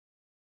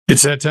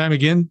It's that time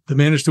again, the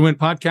Manage to Win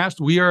podcast.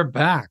 We are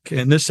back,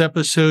 and this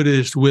episode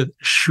is with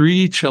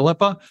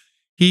Chellappa.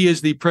 He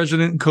is the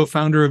president and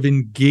co-founder of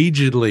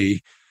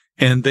Engagedly,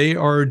 and they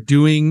are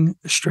doing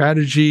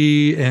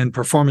strategy and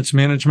performance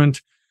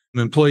management,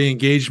 employee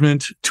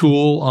engagement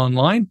tool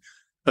online,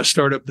 a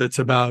startup that's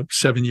about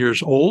 7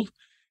 years old.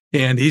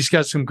 And he's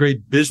got some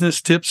great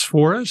business tips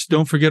for us.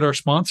 Don't forget our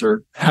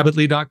sponsor,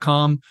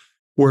 habitly.com,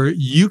 where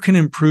you can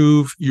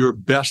improve your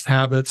best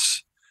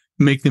habits,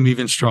 make them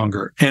even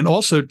stronger, and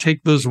also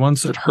take those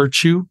ones that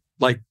hurt you,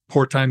 like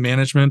poor time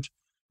management,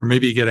 or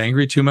maybe you get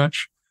angry too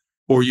much,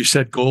 or you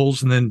set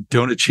goals and then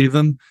don't achieve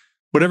them.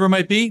 Whatever it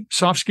might be,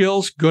 soft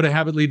skills, go to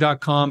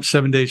habitly.com,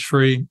 7 days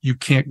free. You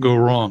can't go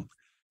wrong.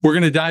 We're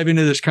going to dive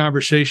into this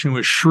conversation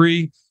with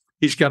Shri.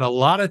 He's got a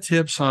lot of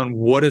tips on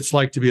what it's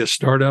like to be a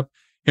startup.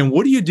 And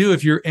what do you do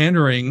if you're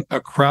entering a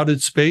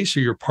crowded space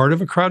or you're part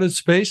of a crowded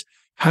space?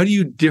 How do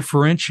you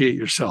differentiate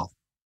yourself?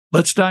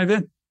 Let's dive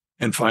in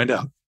and find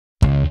out.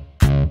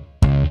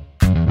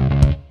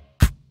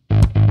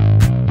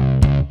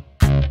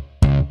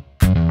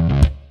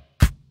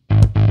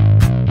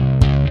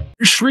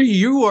 Shri,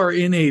 you are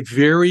in a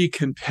very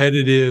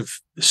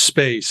competitive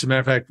space. As a matter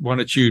of fact, why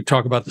don't you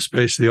talk about the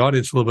space to the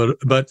audience a little bit?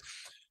 But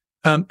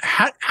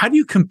how do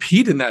you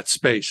compete in that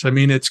space? I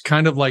mean, it's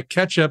kind of like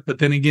catch up, but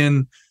then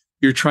again,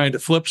 you're trying to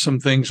flip some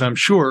things, I'm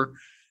sure,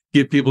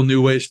 give people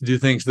new ways to do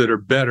things that are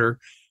better.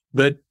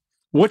 But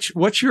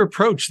what's your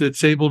approach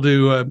that's able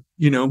to,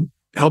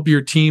 help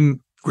your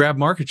team grab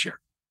market share?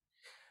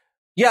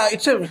 Yeah,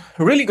 it's a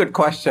really good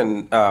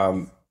question,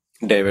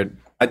 David.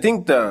 I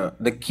think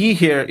the key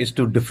here is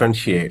to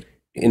differentiate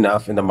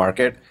enough in the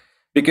market,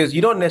 because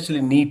you don't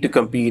necessarily need to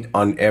compete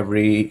on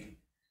every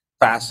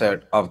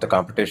facet of the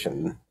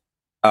competition.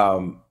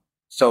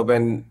 So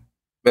when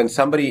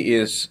somebody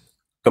is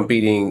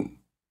competing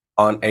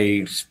on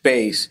a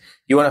space,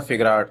 you want to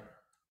figure out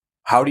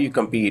how do you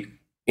compete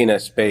in a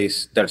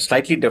space that's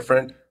slightly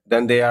different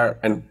than they are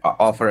and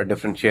offer a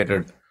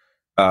differentiated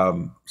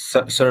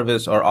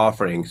service or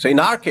offering. So in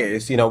our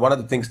case, one of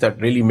the things that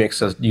really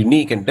makes us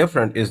unique and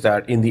different is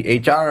that in the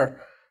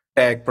HR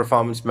tech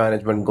performance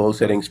management goal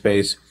setting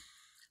space,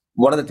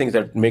 one of the things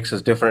that makes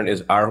us different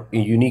is our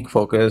unique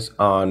focus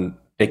on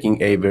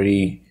taking a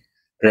very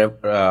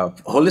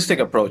holistic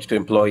approach to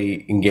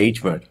employee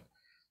engagement.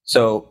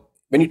 So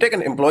when you take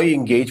an employee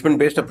engagement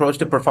based approach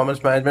to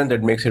performance management,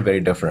 that makes it very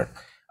different.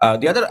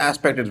 The other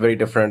aspect that's very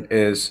different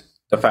is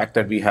the fact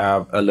that we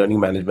have a learning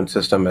management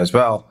system as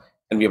well.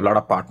 And we have a lot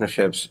of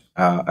partnerships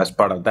as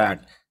part of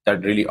that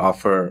really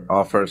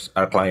offers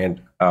our client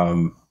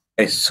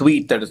a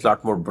suite that is a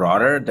lot more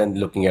broader than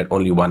looking at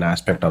only one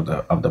aspect of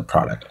the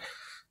product.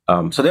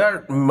 So there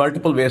are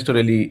multiple ways to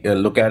really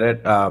look at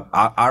it.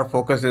 Our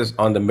focus is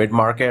on the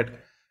mid-market.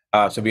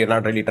 So we are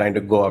not really trying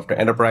to go after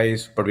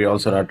enterprise, but we're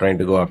also not trying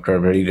to go after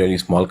very, very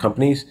small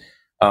companies.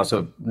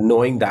 So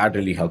knowing that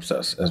really helps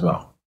us as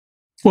well.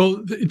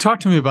 Well,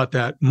 talk to me about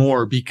that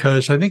more,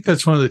 because I think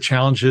that's one of the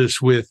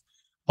challenges with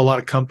a lot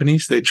of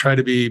companies. They try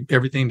to be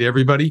everything to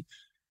everybody,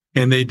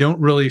 and they don't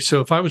really.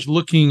 So if I was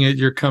looking at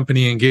your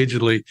company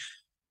Engagedly,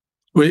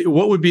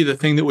 what would be the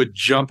thing that would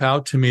jump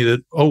out to me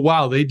that, oh,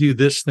 wow, they do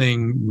this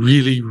thing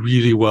really,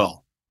 really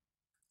well?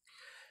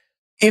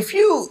 If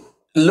you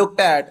looked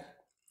at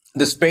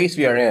the space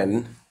we are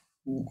in,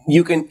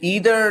 you can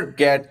either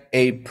get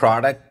a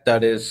product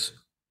that is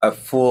a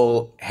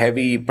full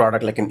heavy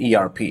product like an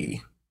ERP,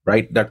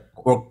 right? That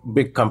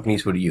big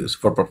companies would use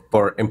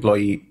for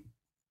employee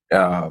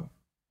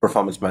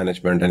performance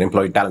management and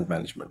employee talent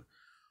management.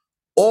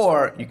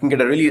 Or you can get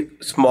a really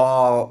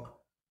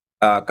small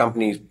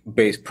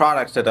company-based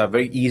products that are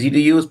very easy to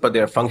use, but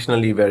they're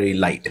functionally very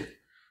light,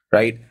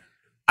 right?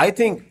 I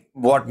think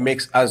what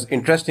makes us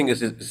interesting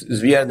is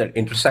we are in that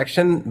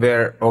intersection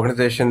where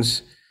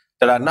organizations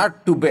that are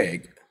not too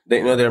big,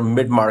 they're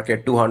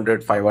mid-market,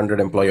 200,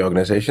 500 employee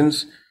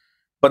organizations,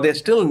 but they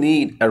still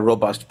need a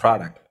robust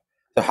product.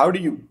 So how do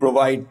you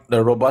provide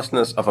the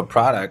robustness of a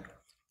product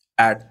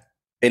at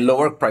a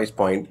lower price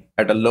point,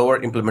 at a lower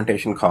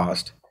implementation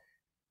cost,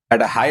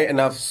 at a high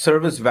enough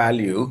service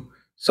value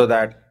so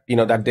that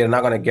that they're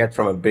not going to get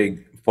from a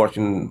big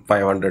Fortune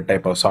 500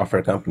 type of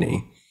software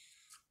company,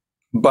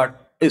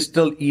 but is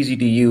still easy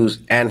to use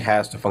and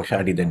has the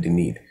functionality that they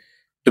need.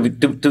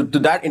 To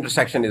that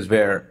intersection is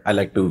where I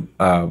like to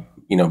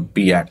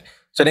be at.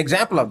 So an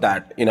example of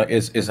that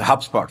is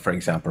HubSpot, for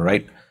example,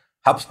 right?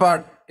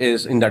 HubSpot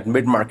is in that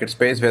mid-market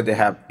space where they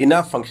have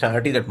enough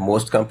functionality that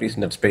most companies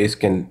in that space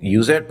can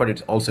use it, but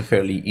it's also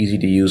fairly easy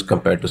to use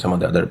compared to some of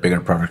the other bigger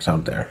products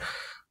out there.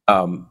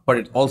 But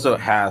it also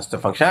has the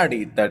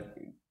functionality that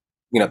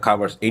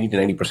covers 80 to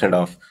 90%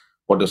 of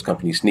what those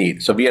companies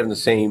need. So we are in the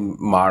same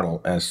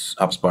model as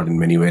HubSpot in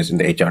many ways in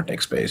the HR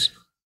tech space.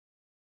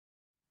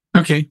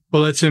 Okay,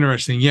 well, that's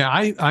interesting. Yeah,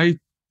 I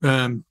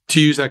to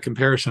use that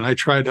comparison, I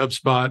tried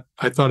HubSpot.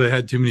 I thought it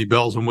had too many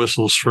bells and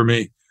whistles for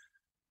me.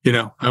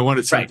 I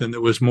wanted something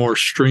that was more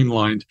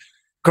streamlined.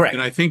 Correct.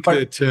 And I think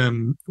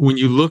that when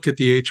you look at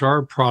the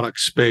HR product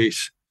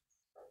space,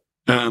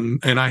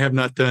 and I have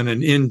not done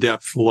an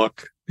in-depth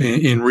look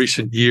in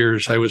recent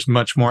years. I was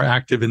much more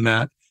active in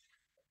that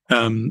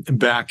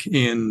back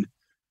in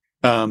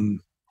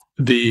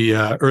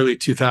the early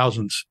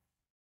 2000s.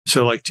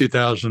 So like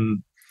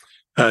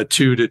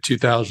 2002 to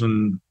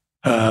 2000,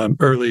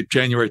 early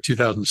January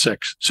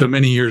 2006. So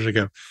many years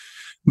ago.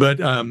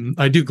 But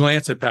I do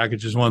glance at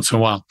packages once in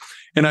a while.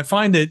 And I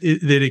find that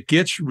it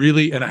gets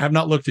really, and I have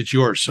not looked at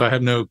yours, so I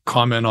have no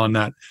comment on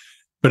that.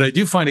 But I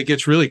do find it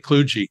gets really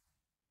kludgy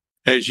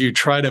as you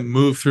try to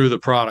move through the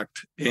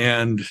product.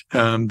 And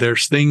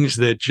there's things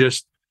that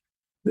just,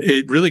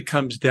 it really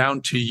comes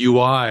down to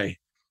UI.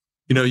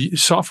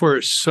 Software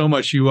is so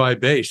much UI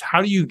based.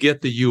 How do you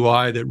get the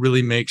UI that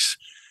really makes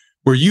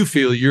where you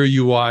feel your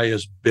UI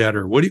is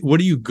better? What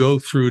do you go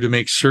through to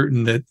make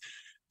certain that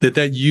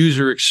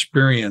user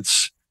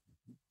experience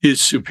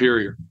is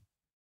superior?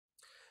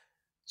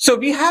 So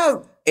we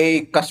have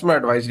a customer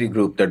advisory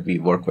group that we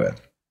work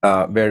with,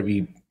 where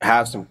we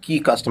have some key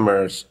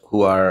customers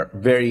who are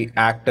very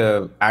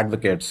active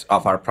advocates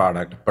of our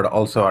product, but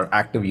also are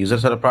active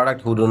users of the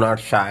product who do not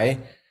shy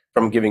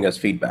from giving us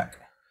feedback,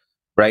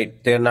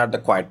 right? They're not the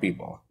quiet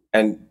people.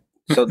 And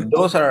so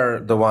those are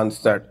the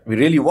ones that we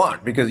really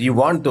want, because you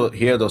want to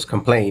hear those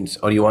complaints,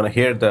 or you want to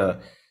hear the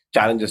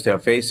challenges they're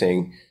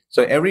facing.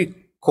 So every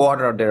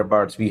quarter or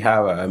thereabouts, we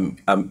have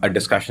a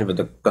discussion with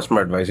the customer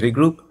advisory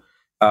group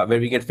where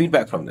we get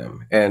feedback from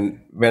them. And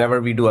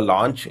whenever we do a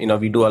launch,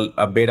 we do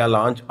a beta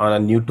launch on a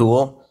new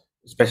tool,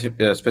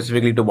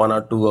 specifically to one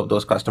or two of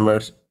those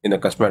customers in the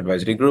customer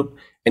advisory group,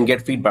 and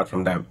get feedback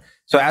from them.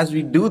 So as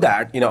we do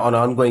that, on an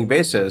ongoing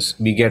basis,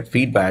 we get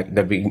feedback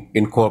that we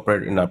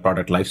incorporate in our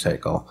product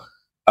lifecycle.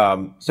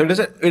 So it is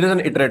an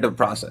iterative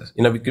process,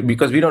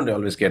 because we don't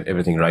always get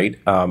everything right.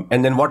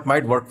 And then what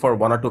might work for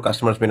one or two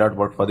customers may not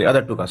work for the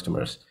other two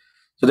customers.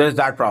 So there's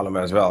that problem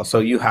as well. So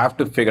you have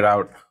to figure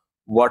out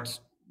what's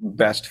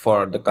best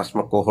for the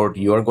customer cohort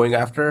you are going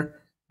after,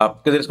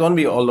 because there's going to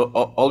be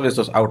always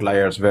those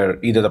outliers where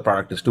either the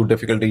product is too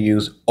difficult to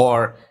use,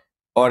 or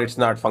it's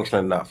not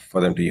functional enough for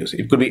them to use.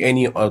 It could be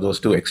any of those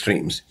two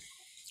extremes.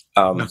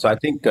 So I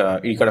think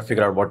you got to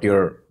figure out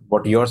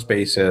what your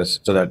space is,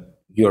 so that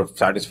you're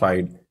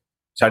satisfying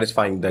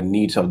the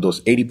needs of those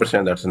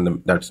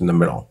 80% that's in the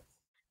middle.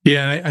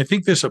 Yeah, I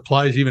think this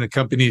applies even to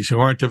companies who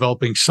aren't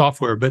developing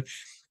software. But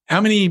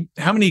how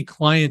many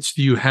clients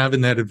do you have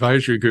in that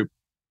advisory group?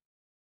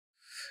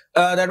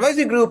 The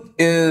advisory group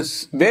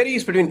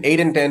varies between 8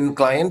 and 10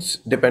 clients,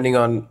 depending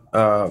on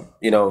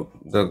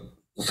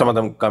some of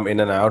them come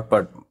in and out,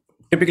 but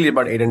typically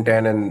about 8 and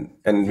 10,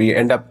 and we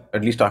end up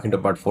at least talking to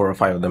about 4 or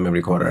 5 of them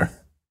every quarter.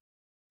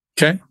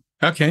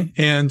 Okay.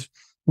 And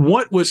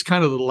what was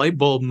kind of the light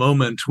bulb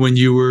moment when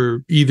you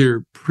were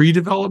either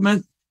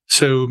pre-development?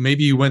 So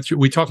maybe you went through,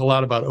 we talk a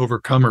lot about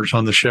overcomers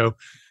on the show,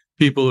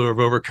 people who have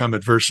overcome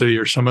adversity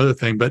or some other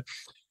thing, but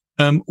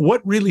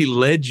what really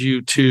led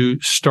you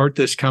to start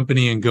this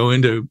company and go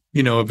into,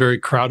 a very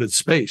crowded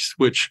space,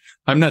 which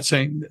I'm not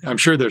saying, I'm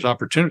sure there's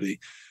opportunity,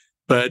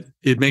 but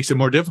it makes it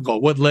more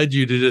difficult. What led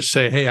you to just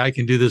say, hey, I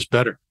can do this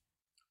better?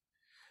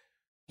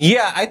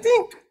 Yeah, I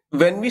think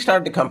when we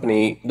started the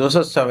company, those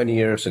are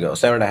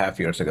 7.5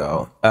 years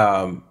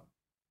ago,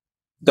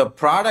 the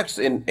products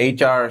in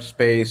HR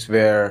space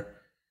were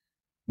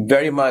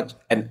very much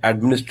an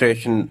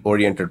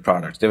administration-oriented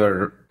products. They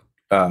were,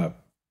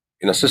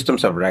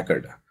 systems of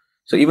record.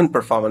 So even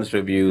performance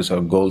reviews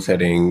or goal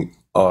setting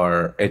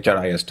or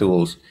HRIS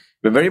tools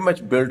were very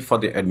much built for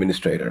the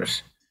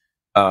administrators.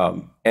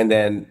 And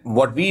then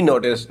what we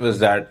noticed was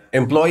that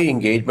employee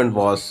engagement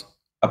was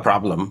a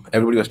problem.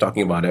 Everybody was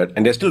talking about it,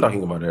 and they're still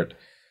talking about it.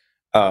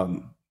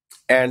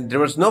 And there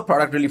was no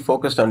product really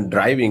focused on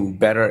driving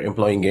better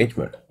employee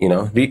engagement.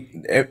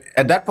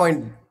 At that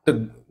point,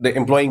 the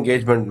employee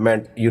engagement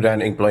meant you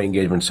ran employee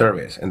engagement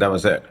surveys, and that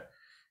was it.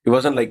 It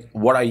wasn't like,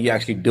 what are you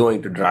actually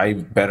doing to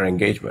drive better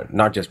engagement,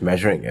 not just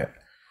measuring it.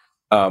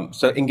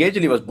 So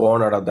Engagely was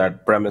born out of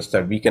that premise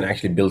that we can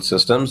actually build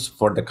systems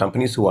for the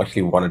companies who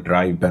actually want to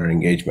drive better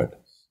engagement.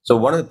 So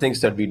one of the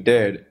things that we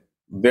did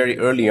very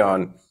early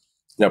on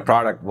in our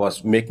product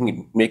was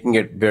making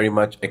it very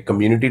much a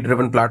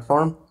community-driven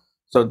platform.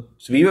 So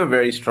we were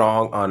very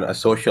strong on a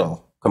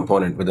social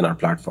component within our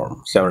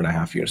platform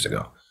 7.5 years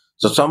ago.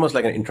 So it's almost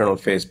like an internal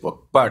Facebook,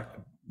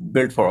 but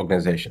built for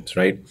organizations,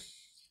 right?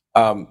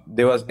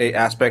 There was an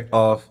aspect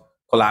of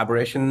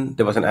collaboration.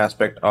 There was an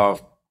aspect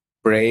of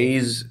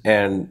praise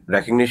and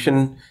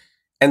recognition.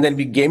 And then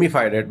we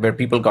gamified it where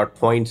people got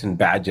points and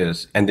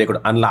badges, and they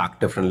could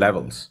unlock different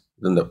levels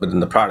within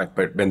the product,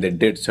 but when they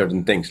did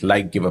certain things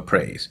like give a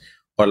praise,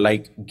 or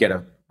like get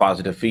a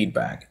positive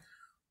feedback,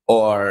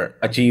 or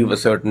achieve a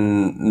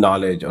certain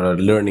knowledge or a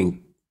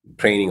learning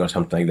training or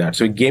something like that.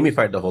 So we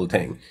gamified the whole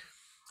thing.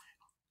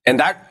 And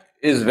that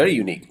is very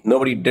unique.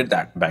 Nobody did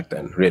that back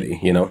then, really,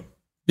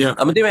 Yeah.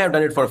 I mean, they may have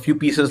done it for a few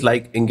pieces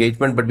like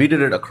engagement, but we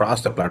did it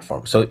across the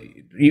platform. So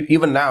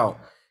even now,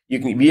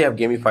 we have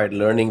gamified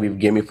learning, we've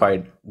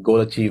gamified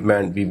goal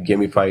achievement, we've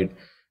gamified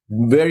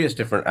various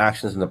different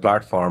actions in the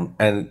platform,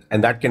 and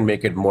that can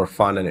make it more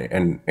fun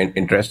and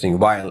interesting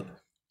while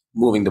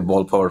moving the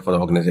ball forward for the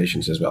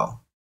organizations as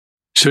well.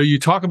 So you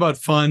talk about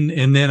fun,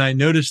 and then I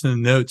noticed in the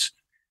notes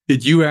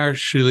that you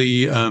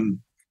actually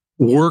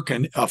work a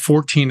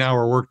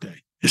 14-hour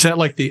workday. Is that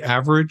like the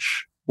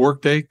average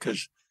workday?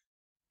 Because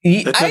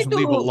that doesn't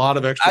leave a lot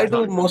of extra time.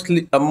 I do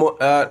mostly a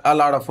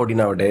lot of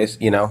 14-hour days.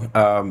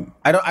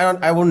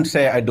 I wouldn't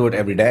say I do it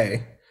every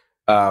day,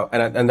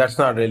 and that's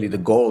not really the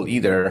goal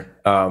either.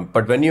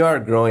 But when you are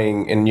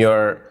growing in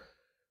your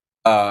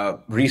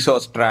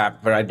resource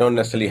trap, where I don't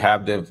necessarily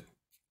have the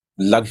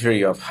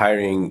luxury of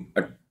hiring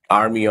an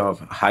army of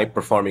high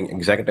performing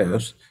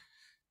executives,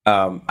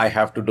 I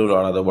have to do a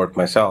lot of the work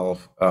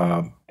myself,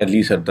 at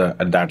least at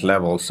that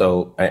level.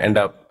 So I end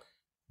up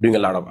doing a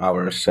lot of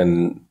hours,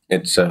 and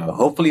it's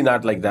hopefully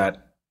not like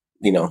that,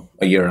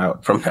 a year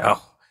out from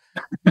now.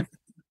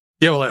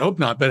 Yeah, well, I hope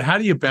not. But how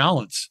do you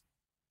balance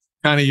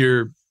kind of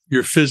your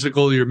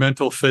physical, your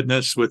mental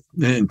fitness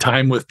and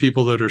time with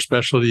people that are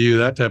special to you,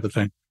 that type of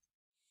thing?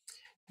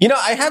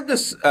 I have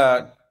this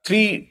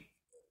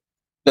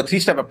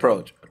three-step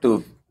approach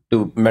to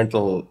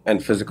mental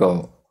and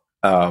physical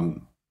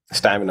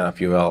stamina, if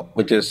you will,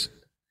 which is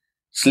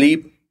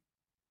sleep,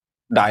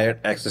 diet,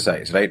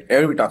 exercise, right?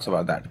 Everybody talks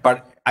about that,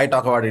 but I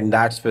talk about it in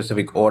that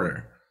specific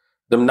order.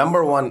 The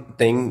number one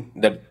thing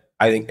that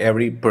I think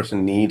every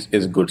person needs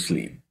is good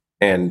sleep.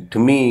 And to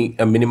me,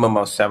 a minimum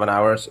of 7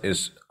 hours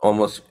is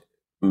almost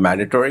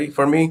mandatory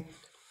for me.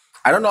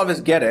 I don't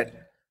always get it,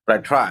 but I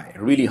try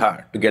really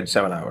hard to get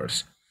 7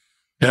 hours.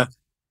 Yeah.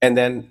 And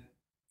then,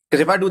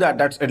 because if I do that,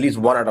 that's at least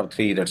 1 out of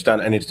 3 that's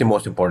done. And it's the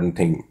most important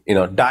thing.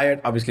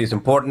 Diet obviously is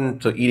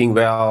important. So eating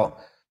well,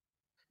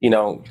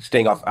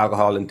 staying off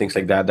alcohol and things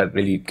like that, that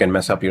really can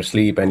mess up your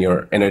sleep and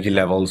your energy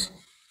levels,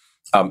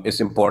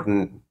 is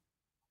important.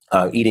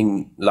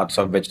 Eating lots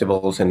of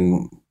vegetables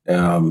and,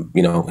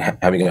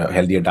 having a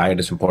healthier diet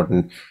is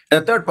important.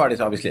 And the third part is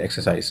obviously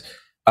exercise.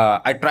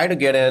 I try to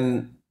get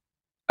in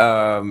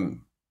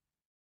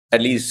at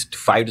least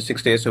 5 to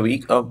 6 days a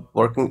week of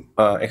working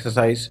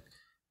exercise.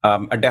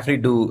 I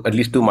definitely do at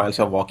least 2 miles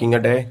of walking a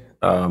day.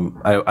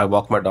 I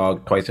walk my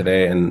dog twice a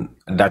day, and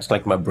that's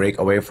like my break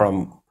away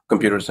from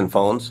computers and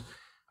phones.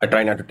 I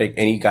try not to take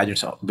any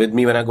gadgets with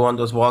me when I go on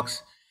those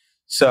walks.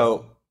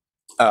 So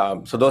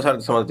those are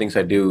some of the things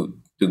I do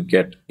to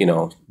get,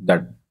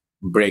 that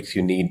breaks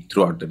you need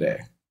throughout the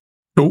day.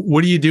 So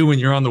what do you do when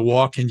you're on the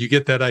walk and you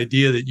get that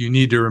idea that you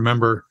need to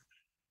remember,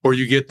 or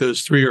you get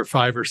those 3 or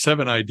 5 or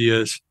 7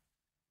 ideas?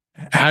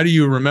 How do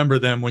you remember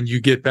them when you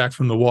get back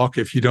from the walk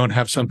if you don't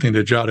have something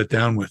to jot it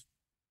down with?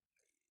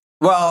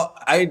 Well,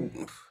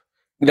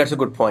 that's a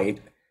good point.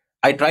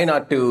 I try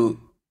not to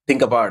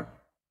think about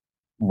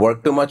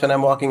work too much when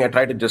I'm walking. I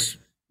try to just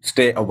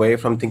stay away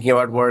from thinking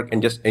about work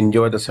and just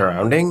enjoy the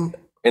surrounding,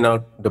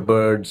 the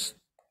birds,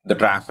 the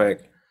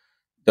traffic,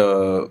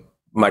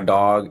 my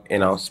dog,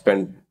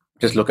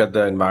 just look at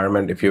the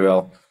environment, if you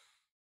will.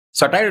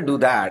 So I try to do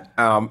that.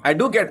 I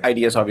do get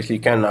ideas. Obviously,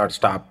 you cannot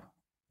stop,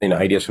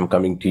 ideas from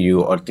coming to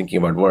you or thinking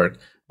about work.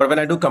 But when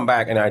I do come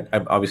back, and I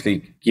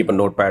obviously keep a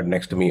notepad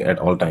next to me at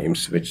all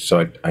times,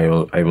 I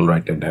will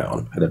write it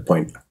down at that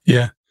point.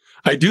 Yeah,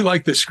 I do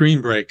like the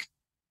screen break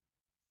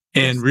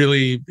and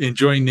really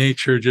enjoying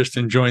nature, just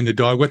enjoying the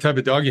dog. What type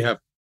of dog you have?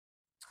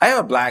 I have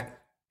a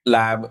black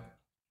lab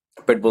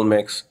pit bull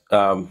mix.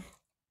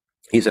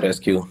 He's a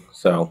rescue,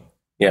 so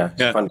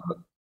it's fun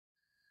dog.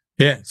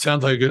 Yeah, it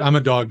sounds like good. I'm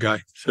a dog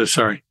guy, so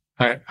sorry.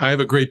 I have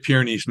a Great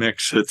Pyrenees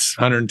mix. It's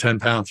 110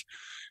 pounds.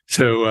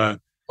 So,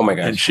 oh my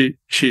gosh, and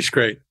she's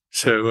great.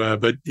 So,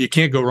 but you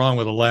can't go wrong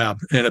with a lab,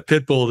 and a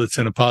pit bull that's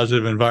in a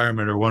positive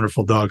environment are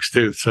wonderful dogs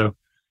too. So,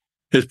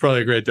 it's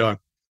probably a great dog.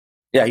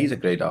 Yeah, he's a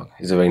great dog.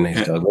 He's a very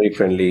nice dog, very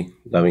friendly,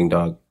 loving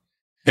dog.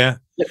 Yeah,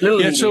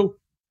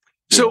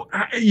 So,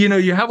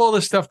 you have all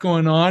this stuff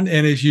going on,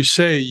 and as you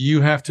say,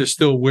 you have to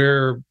still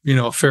wear,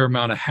 a fair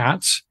amount of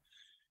hats.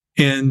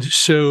 And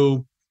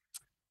so,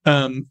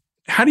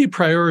 how do you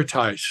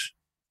prioritize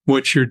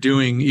what you're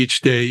doing each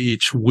day,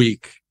 each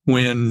week,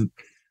 when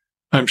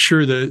I'm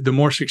sure the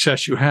more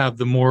success you have,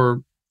 the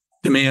more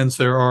demands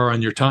there are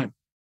on your time?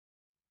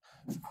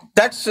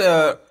 That's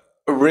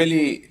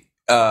really,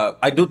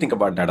 I do think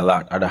about that a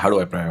lot. How do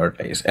I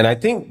prioritize? And I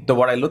think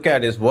what I look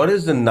at is, what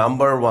is the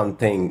number one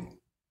thing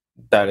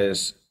that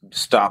is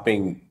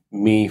stopping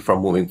me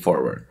from moving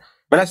forward?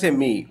 When I say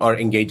me, or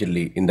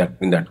engagedly in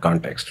that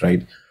context,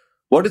 right?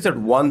 What is that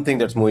one thing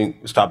that's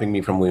stopping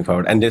me from moving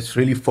forward? And just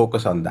really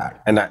focus on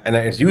that. And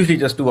it's usually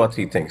just 2 or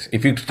 3 things.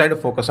 If you try to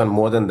focus on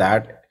more than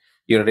that,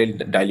 you're really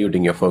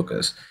diluting your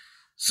focus.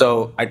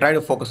 So I try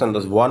to focus on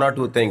those 1 or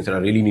 2 things that I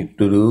really need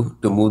to do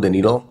to move the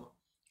needle,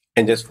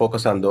 and just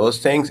focus on those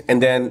things.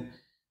 And then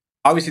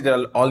obviously there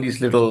are all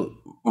these little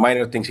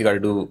minor things you got to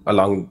do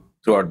along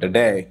throughout the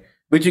day,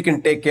 which you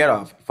can take care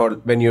of for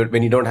when you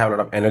don't have a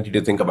lot of energy to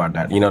think about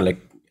that.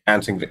 Like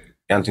answering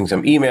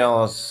some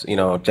emails,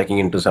 checking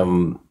into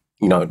some,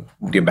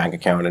 your bank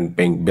account and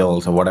paying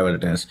bills or whatever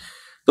it is.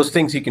 Those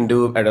things you can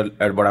do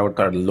at what I would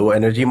call a low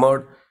energy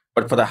mode.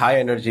 But for the high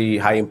energy,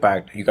 high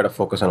impact, you got to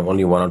focus on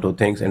only 1 or 2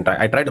 things. And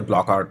I try to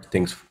block out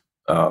things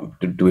to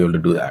be able to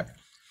do that.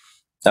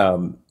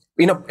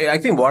 I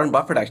think Warren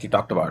Buffett actually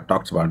talks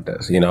about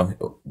this.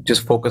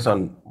 Just focus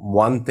on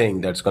one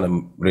thing that's going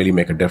to really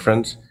make a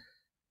difference,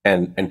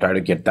 and try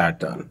to get that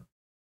done.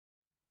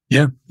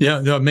 Yeah,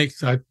 no,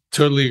 I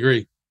totally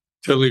agree.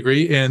 Totally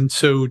agree. And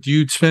so, do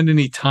you spend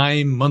any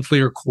time, monthly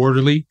or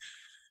quarterly,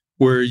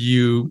 where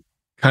you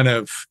kind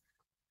of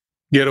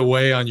get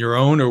away on your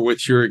own or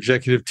with your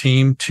executive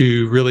team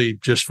to really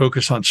just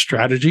focus on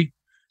strategy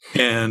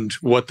and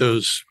what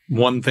those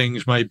one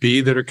things might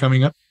be that are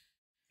coming up?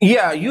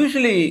 Yeah,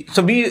 usually.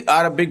 So we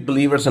are a big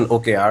believers in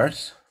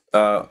OKRs,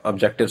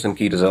 objectives and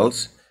key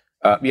results.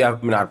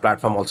 Our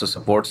platform also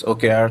supports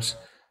OKRs.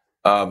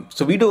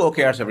 So we do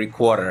OKRs every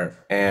quarter,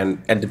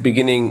 and at the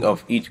beginning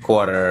of each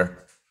quarter,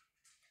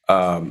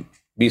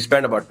 we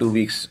spend about 2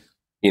 weeks,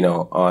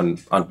 on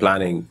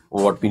planning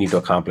what we need to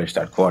accomplish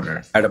that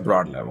quarter at a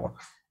broad level.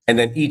 And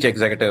then each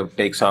executive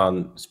takes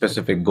on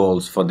specific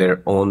goals for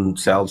their own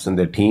selves and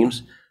their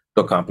teams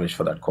to accomplish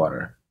for that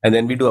quarter. And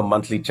then we do a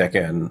monthly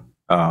check-in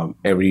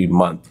every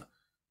month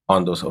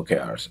on those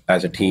OKRs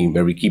as a team,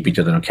 where we keep each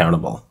other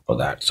accountable for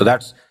that. So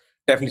that's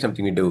definitely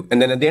something we do.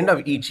 And then at the end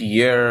of each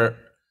year,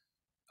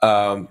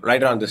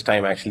 right around this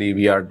time, actually,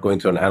 we are going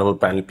through an annual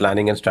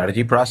planning and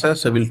strategy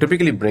process. So we'll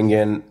typically bring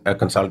in a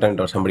consultant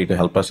or somebody to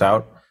help us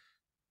out,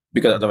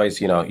 because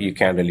otherwise, you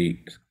can't really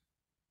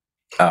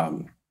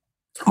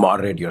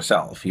moderate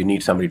yourself. You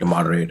need somebody to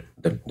moderate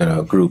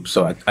the group.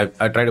 So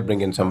I try to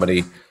bring in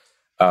somebody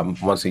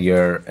once a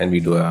year, and we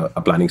do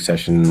a planning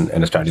session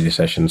and a strategy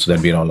session so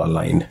that we're all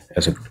aligned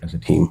as a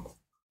team.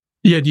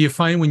 Yeah. Do you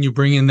find when you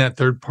bring in that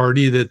third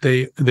party that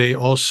they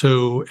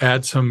also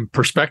add some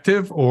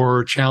perspective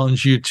or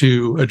challenge you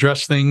to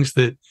address things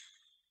that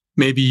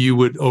maybe you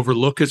would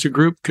overlook as a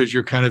group because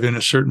you're kind of in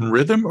a certain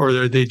rhythm, or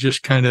are they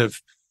just kind of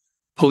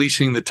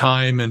policing the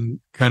time and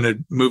kind of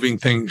moving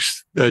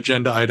things,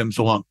 agenda items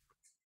along?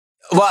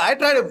 Well, I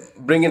try to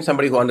bring in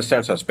somebody who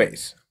understands our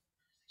space.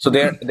 So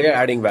they're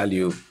adding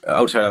value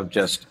outside of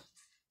just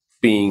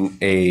being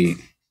a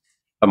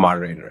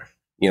moderator.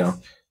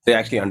 They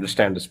actually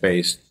understand the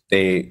space.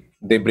 They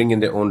bring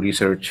in their own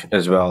research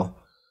as well,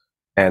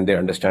 and their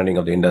understanding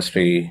of the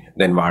industry,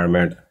 the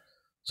environment.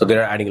 So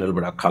they're adding a little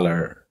bit of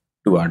color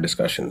to our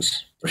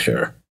discussions for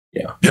sure.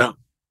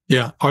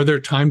 Yeah. Are there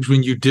times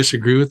when you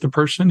disagree with the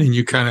person and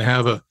you kind of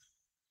have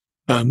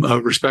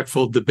a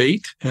respectful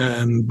debate?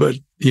 But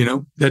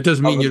that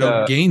doesn't mean you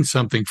don't gain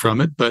something from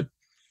it, but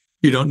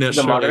you don't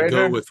necessarily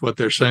go with what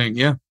they're saying.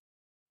 Yeah.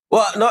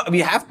 Well, no,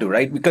 we have to,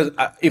 right? Because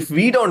if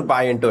we don't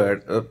buy into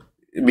it,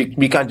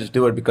 we can't just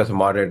do it because the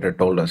moderator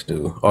told us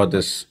to, or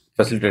this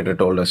facilitator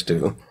told us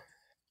to.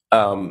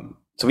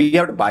 So we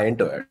have to buy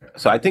into it.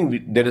 So I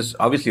think there is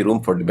obviously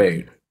room for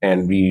debate,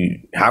 and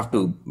we have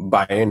to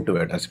buy into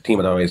it as a team.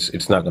 Otherwise,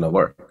 it's not going to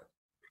work.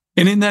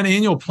 And in that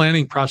annual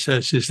planning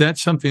process, is that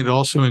something that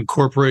also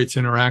incorporates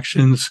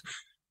interactions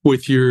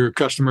with your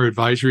customer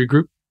advisory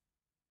group?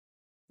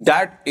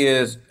 That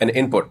is an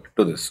input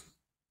to this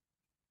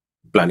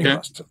planning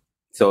process.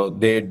 So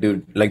they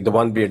do, like the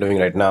one we are doing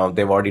right now,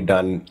 they've already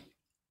done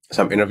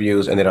some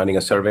interviews and they're running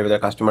a survey with their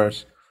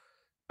customers.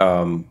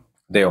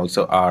 They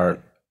also are,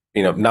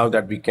 now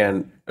that we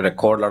can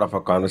record a lot of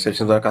our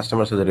conversations with our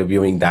customers, so they're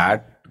reviewing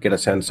that to get a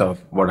sense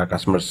of what our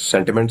customers'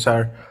 sentiments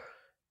are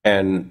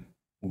and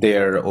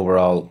their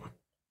overall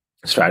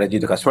strategy.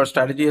 The customer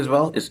strategy as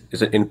well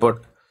is an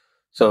input.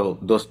 So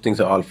those things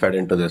are all fed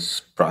into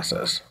this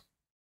process.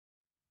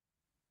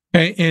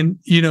 And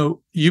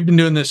you've been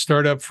doing this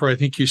startup for, I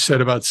think you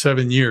said, about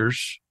 7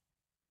 years.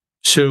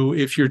 So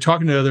if you're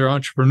talking to other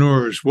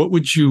entrepreneurs, what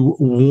would you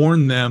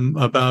warn them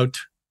about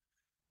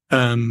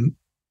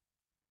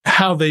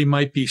how they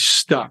might be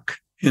stuck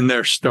in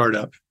their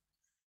startup?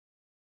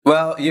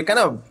 Well, you're kind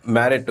of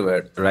married to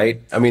it,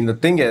 right? I mean, the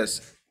thing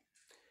is,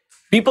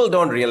 people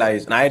don't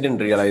realize, and I didn't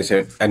realize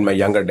it in my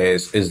younger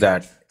days, is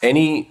that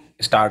any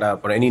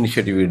startup or any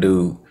initiative you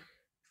do,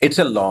 it's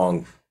a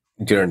long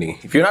journey.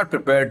 If you're not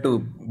prepared to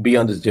be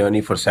on this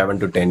journey for 7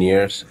 to 10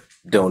 years,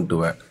 don't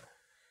do it.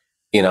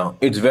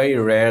 It's very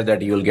rare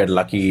that you'll get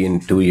lucky in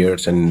 2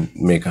 years and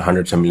make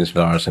hundreds of millions of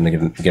dollars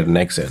and get an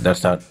exit.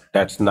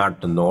 That's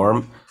not the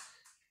norm.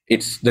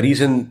 It's the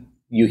reason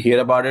you hear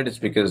about it is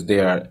because they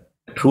are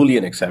truly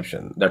an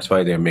exception. That's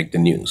why they make the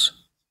news.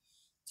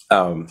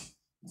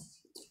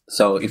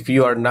 So if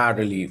you are not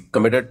really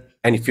committed,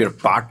 and if you're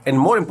and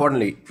more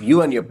importantly,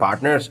 you and your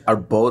partners are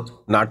both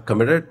not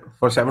committed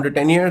for 7 to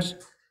 10 years,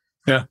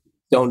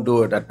 don't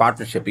do it at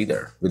partnership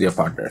either with your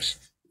partners.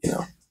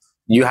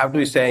 You have to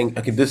be saying,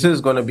 okay, this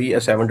is going to be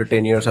a 7 to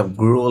 10 years of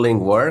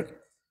grueling work,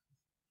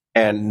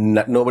 and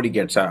nobody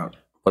gets out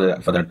for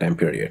that time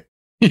period.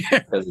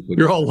 Yeah,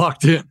 you're all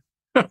locked in.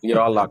 You're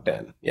all locked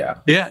in. Yeah.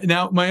 Yeah.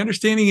 Now, my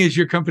understanding is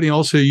your company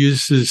also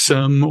uses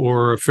some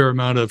or a fair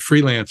amount of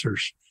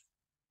freelancers.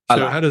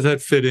 So how does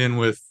that fit in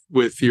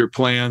with your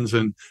plans,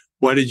 and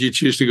why did you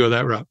choose to go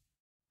that route?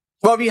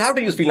 Well, we have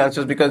to use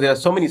freelancers because there are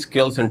so many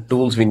skills and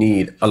tools we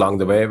need along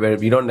the way where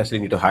we don't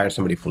necessarily need to hire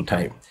somebody full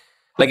time.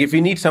 Like if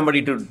we need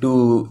somebody to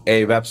do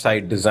a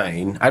website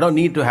design, I don't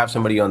need to have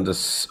somebody on the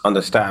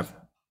staff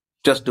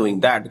just doing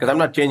that because I'm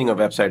not changing a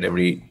website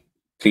every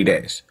 3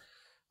 days,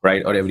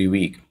 right? Or every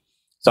week.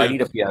 So I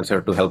need a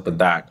freelancer to help with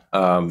that.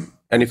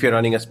 And if you're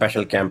running a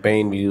special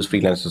campaign, we use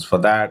freelancers for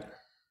that.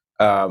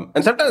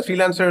 And sometimes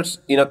freelancers,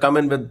 come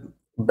in with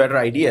better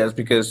ideas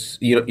because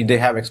they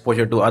have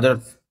exposure to other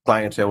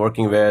clients they're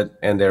working with,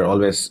 and they're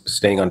always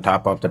staying on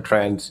top of the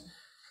trends.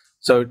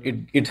 So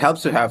it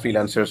helps to have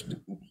freelancers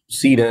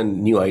seed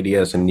in new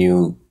ideas and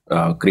new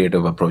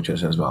creative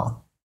approaches as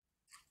well.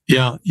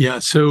 Yeah.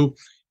 So,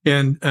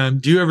 and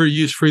do you ever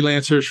use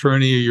freelancers for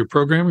any of your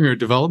programming or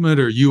development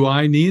or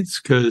UI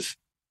needs? Because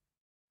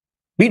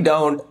we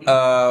don't.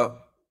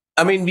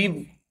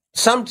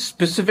 Some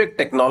specific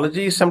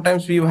technologies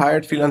sometimes we've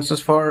hired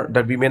freelancers for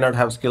that we may not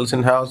have skills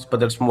in-house,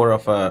 but that's more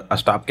of a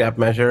stopgap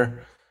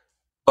measure.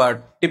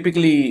 But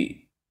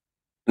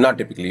not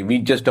typically, we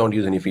just don't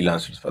use any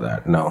freelancers for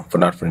that. No,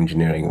 not for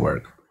engineering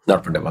work,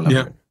 not for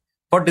development. Yeah.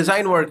 For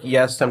design work,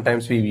 yes,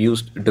 sometimes we've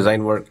used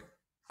design work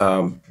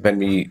when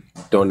we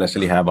don't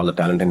necessarily have all the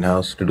talent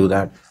in-house to do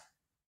that.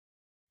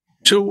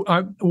 So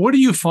what are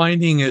you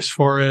finding as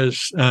far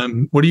as,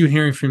 what are you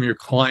hearing from your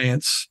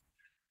clients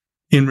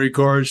in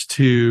regards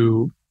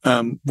to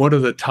what are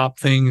the top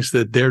things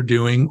that they're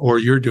doing or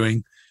you're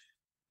doing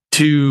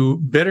to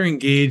better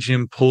engage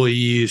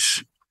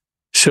employees?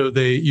 So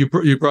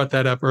you brought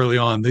that up early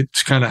on.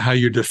 That's kind of how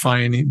you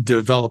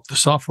develop the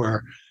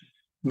software,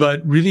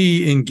 but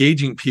really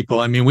engaging people.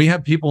 I mean, we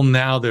have people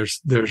now,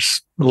 there's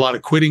a lot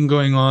of quitting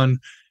going on.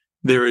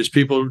 There is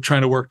people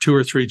trying to work 2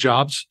 or 3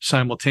 jobs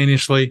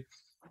simultaneously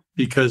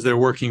because they're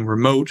working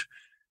remote.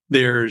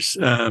 There's,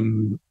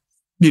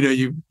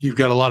 you've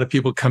got a lot of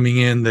people coming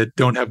in that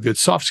don't have good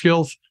soft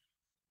skills.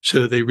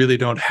 So they really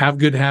don't have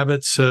good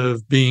habits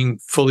of being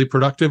fully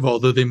productive,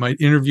 although they might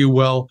interview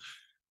well.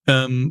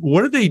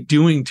 What are they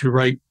doing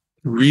to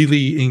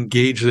really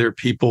engage their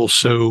people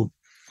so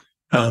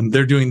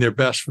they're doing their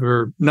best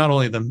for not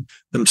only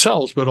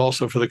themselves, but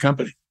also for the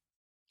company?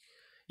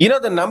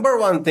 The number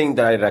one thing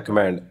that I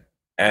recommend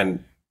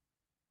and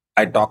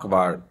I talk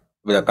about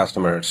with our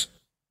customers,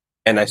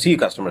 and I see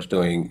customers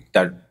doing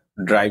that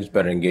drives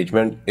better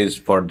engagement, is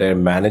for their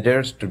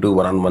managers to do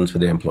one-on-ones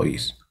with their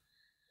employees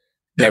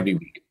every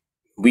week,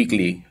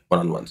 weekly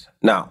one-on-ones.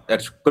 Now,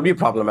 that could be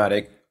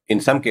problematic in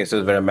some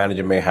cases where a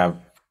manager may have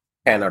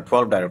 10 or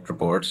 12 direct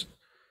reports,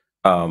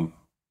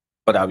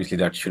 but obviously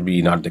that should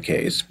be not the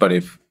case. But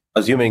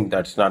assuming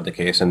that's not the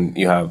case and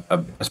you have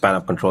a span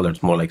of control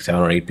that's more like 7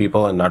 or 8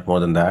 people and not more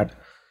than that,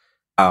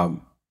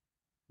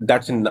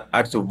 that's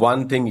the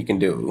one thing you can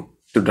do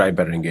to drive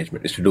better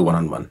engagement, is to do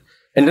one-on-one.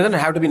 And it doesn't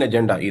have to be an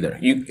agenda either.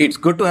 It's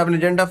good to have an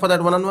agenda for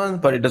that one-on-one,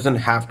 but it doesn't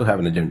have to have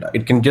an agenda.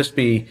 It can just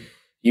be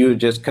you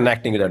just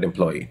connecting with that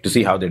employee to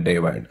see how their day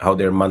went, how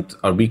their month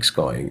or week's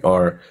going,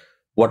 or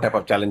what type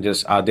of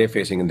challenges are they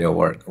facing in their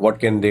work? What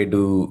can they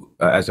do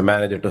as a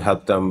manager to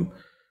help them,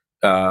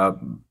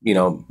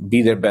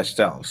 be their best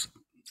selves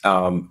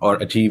or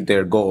achieve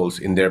their goals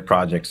in their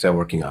projects they're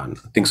working on?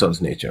 Things of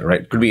this nature,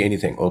 right? Could be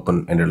anything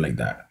open-ended like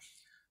that.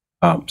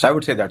 So I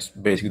would say that's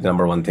basically the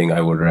number one thing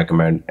I would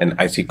recommend. And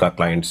I see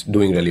clients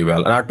doing really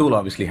well. And our tool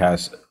obviously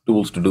has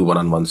tools to do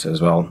one-on-ones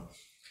as well.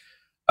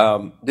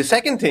 The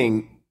second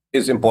thing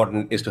is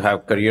important is to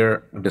have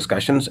career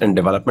discussions and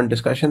development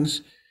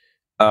discussions.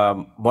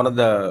 One of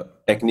the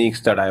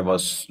techniques that I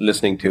was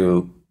listening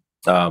to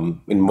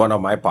in one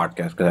of my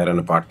podcasts, because I run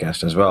a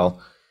podcast as well,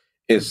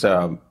 is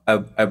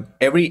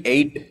every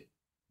 8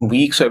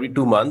 weeks, every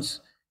 2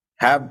 months,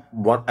 have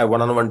a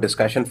one-on-one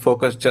discussion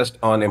focused just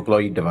on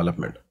employee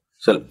development.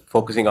 So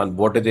focusing on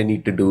what do they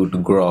need to do to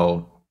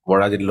grow,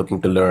 what are they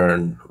looking to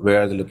learn,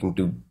 where are they looking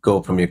to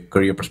go from a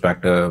career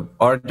perspective,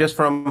 or just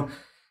from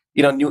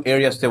new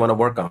areas they want to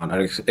work on or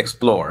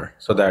explore,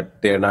 so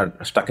that they're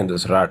not stuck in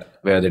this rut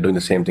where they're doing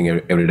the same thing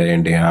every day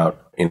in, day out.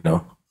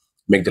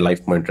 Make their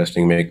life more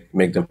interesting,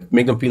 make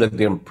them feel like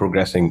they're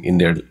progressing in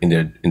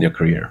their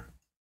career.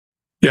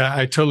 Yeah,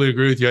 I totally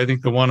agree with you. I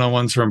think the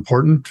one-on-ones are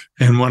important.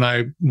 And when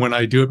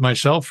I do it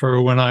myself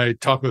or when I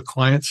talk with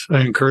clients,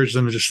 I encourage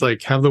them to just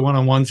have the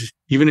one-on-ones,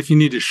 even if you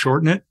need to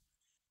shorten it,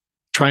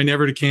 try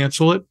never to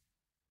cancel it,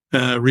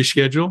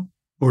 reschedule,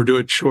 or do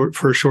it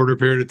for a shorter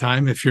period of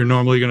time. If you're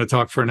normally going to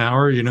talk for an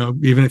hour,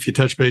 even if you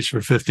touch base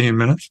for 15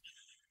 minutes.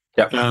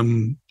 Yep.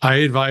 I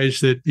advise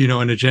that,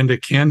 an agenda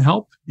can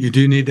help. You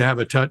do need to have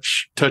a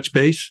touch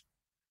base.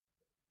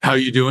 How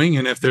you doing?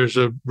 And if there's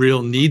a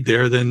real need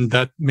there, then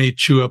that may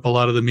chew up a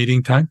lot of the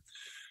meeting time.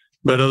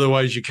 But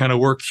otherwise, you kind of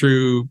work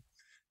through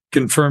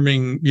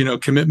confirming,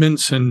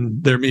 commitments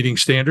and their meeting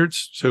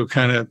standards. So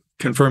kind of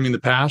confirming the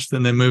past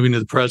and then moving to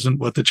the present,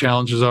 what the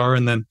challenges are,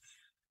 and then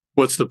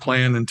what's the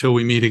plan until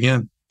we meet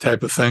again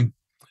type of thing.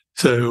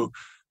 So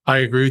I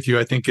agree with you.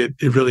 I think it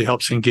really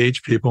helps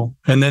engage people.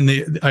 And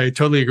then I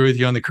totally agree with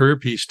you on the career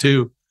piece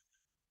too,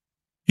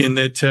 in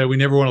that we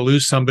never want to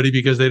lose somebody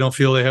because they don't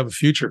feel they have a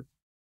future.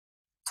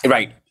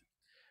 Right.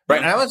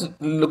 And I was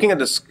looking at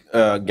this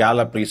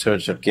Gallup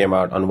research that came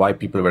out on why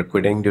people were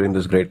quitting during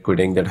this great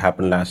quitting that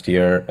happened last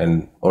year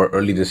or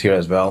early this year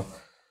as well.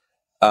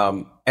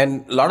 And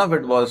a lot of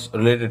it was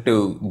related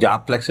to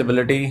job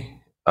flexibility.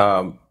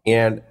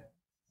 and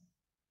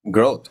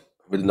growth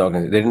within the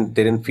organization.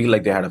 They didn't feel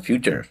like they had a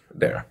future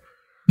there.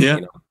 Yeah.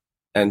 You know?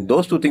 And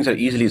those two things are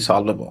easily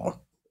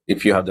solvable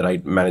if you have the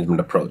right management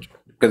approach,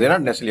 because they're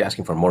not necessarily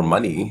asking for more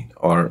money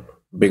or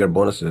bigger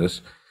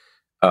bonuses.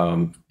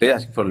 They're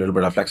asking for a little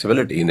bit of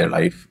flexibility in their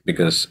life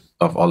because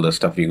of all the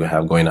stuff you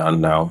have going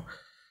on now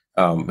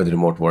with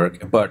remote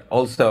work. But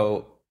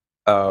also,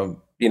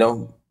 you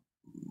know,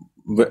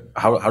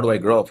 how do I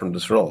grow from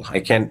this role? I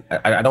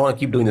don't want to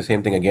keep doing the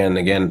same thing again and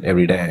again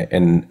every day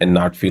and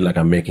not feel like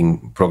I'm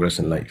making progress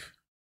in life.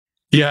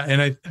 Yeah.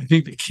 And I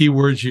think the key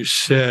words you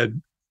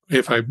said,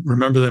 if I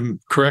remember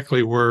them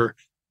correctly, were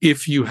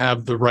if you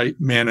have the right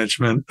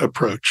management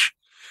approach.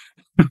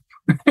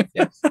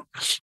 Yes.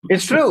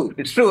 It's true.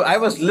 It's true. I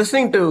was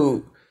listening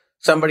to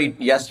somebody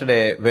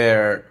yesterday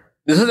where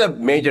this is a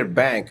major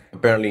bank,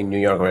 apparently in New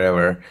York or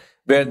wherever,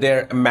 where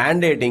they're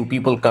mandating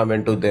people come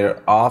into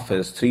their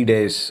office 3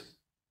 days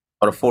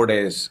or 4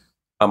 days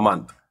a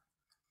month,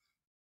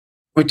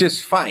 which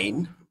is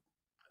fine,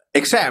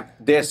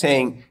 except they're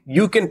saying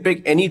you can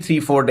pick any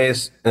 3-4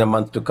 days in a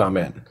month to come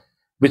in,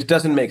 which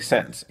doesn't make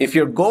sense. If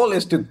your goal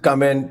is to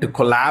come in to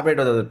collaborate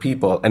with other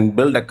people and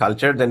build a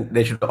culture, then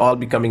they should all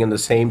be coming in the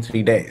same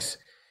 3 days,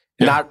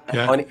 not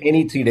on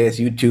any 3 days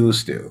you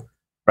choose to,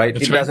 right?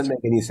 It doesn't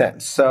make any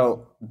sense.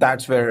 So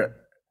that's where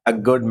a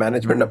good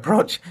management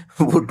approach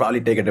would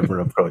probably take a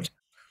different approach.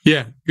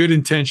 Yeah, good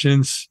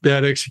intentions,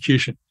 bad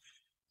execution.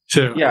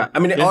 So yeah, I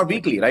mean, or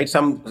weekly, right?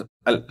 Some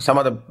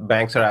other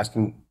banks are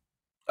asking,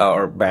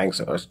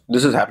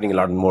 this is happening a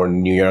lot more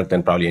in New York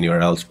than probably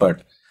anywhere else,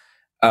 but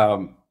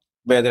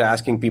where they're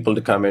asking people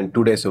to come in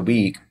 2 days a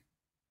week,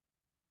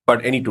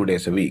 but any 2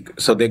 days a week.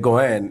 So they go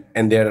in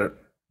and they're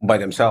by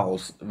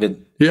themselves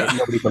with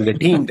nobody from their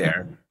team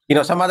there. You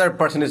know, some other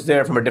person is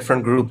there from a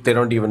different group. They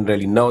don't even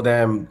really know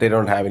them. They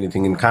don't have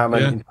anything in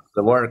common in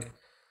the work.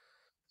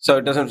 So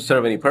it doesn't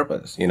serve any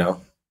purpose, you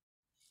know?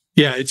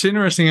 Yeah, it's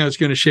interesting how it's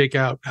going to shake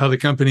out, how the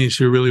companies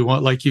who really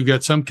want, like you've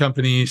got some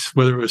companies,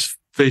 whether it was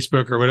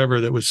Facebook or whatever,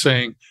 that was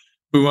saying,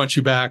 we want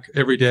you back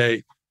every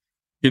day,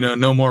 you know,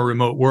 no more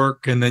remote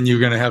work. And then you're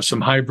going to have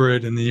some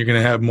hybrid, and then you're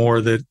going to have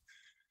more that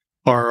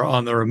are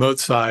on the remote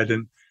side.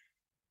 And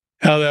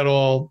how that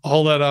all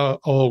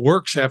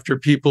works after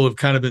people have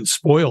kind of been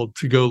spoiled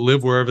to go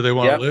live wherever they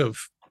want to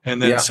live and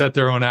then set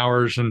their own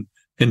hours and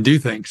do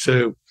things.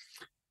 So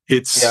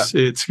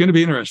it's going to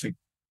be interesting.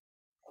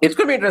 It's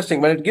going to be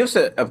interesting, but it gives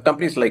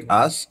companies like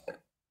us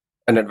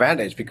an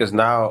advantage because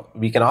now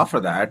we can offer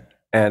that,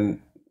 and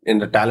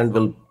the talent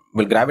will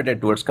gravitate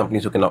towards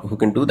companies who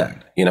can do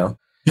that, you know?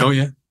 Oh,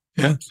 yeah.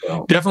 Yeah,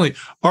 so. Definitely.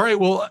 All right.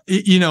 Well,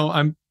 you know,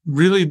 I'm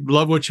really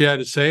love what you had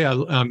to say.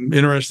 I'm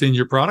interested in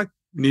your product.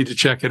 You need to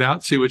check it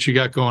out, see what you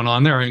got going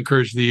on there. I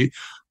encourage the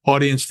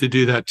audience to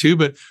do that too.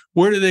 But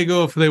where do they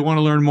go if they want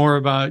to learn more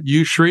about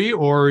you, Sri,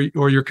 or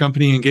your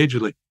company,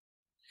 Engagedly?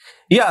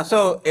 Yeah,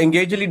 so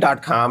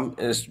engagedly.com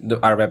is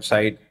our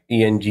website,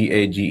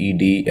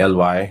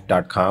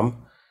 engagedly.com.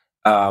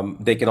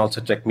 They can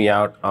also check me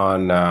out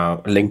on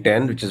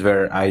LinkedIn, which is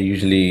where I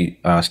usually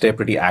stay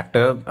pretty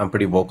active. I'm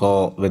pretty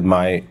vocal with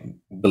my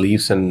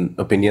beliefs and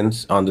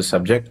opinions on the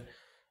subject.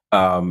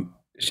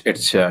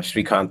 It's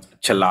Srikanth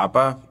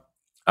Chellappa,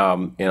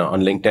 on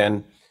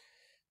LinkedIn.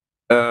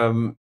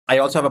 I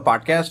also have a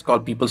podcast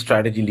called People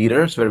Strategy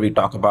Leaders, where we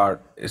talk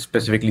about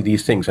specifically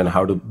these things and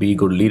how to be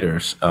good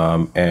leaders,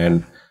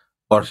 and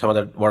what are some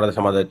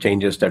of the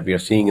changes that we are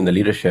seeing in the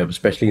leadership,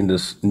 especially in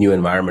this new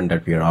environment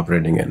that we are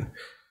operating in.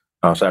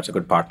 So that's a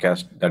good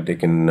podcast that they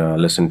can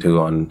listen to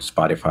on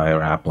Spotify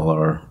or Apple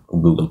or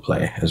Google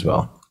Play as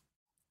well.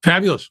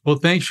 Fabulous. Well,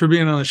 thanks for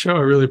being on the show.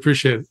 I really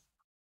appreciate it.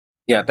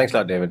 Yeah, thanks a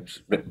lot, David.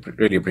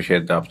 Really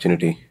appreciate the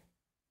opportunity.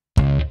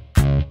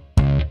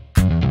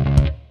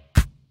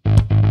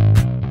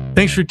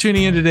 Thanks for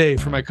tuning in today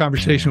for my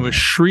conversation with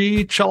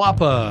Sri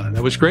Chellappa.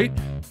 That was great.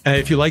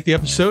 If you like the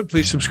episode,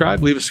 please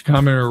subscribe, leave us a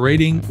comment or a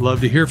rating.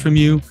 Love to hear from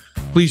you.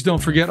 Please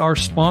don't forget our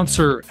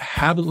sponsor,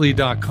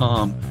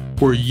 Habitly.com,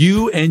 where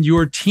you and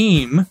your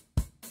team,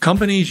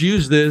 companies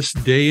use this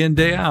day in,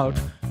 day out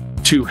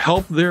to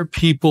help their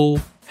people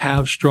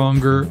have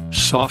stronger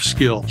soft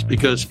skills.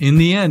 Because in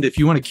the end, if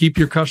you want to keep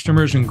your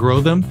customers and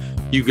grow them,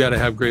 you've got to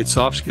have great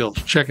soft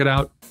skills. Check it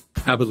out,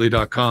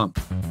 Habitly.com.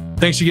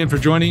 Thanks again for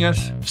joining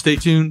us. Stay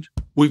tuned.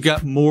 We've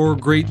got more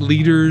great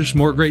leaders,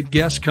 more great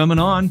guests coming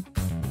on.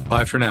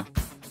 Bye for now.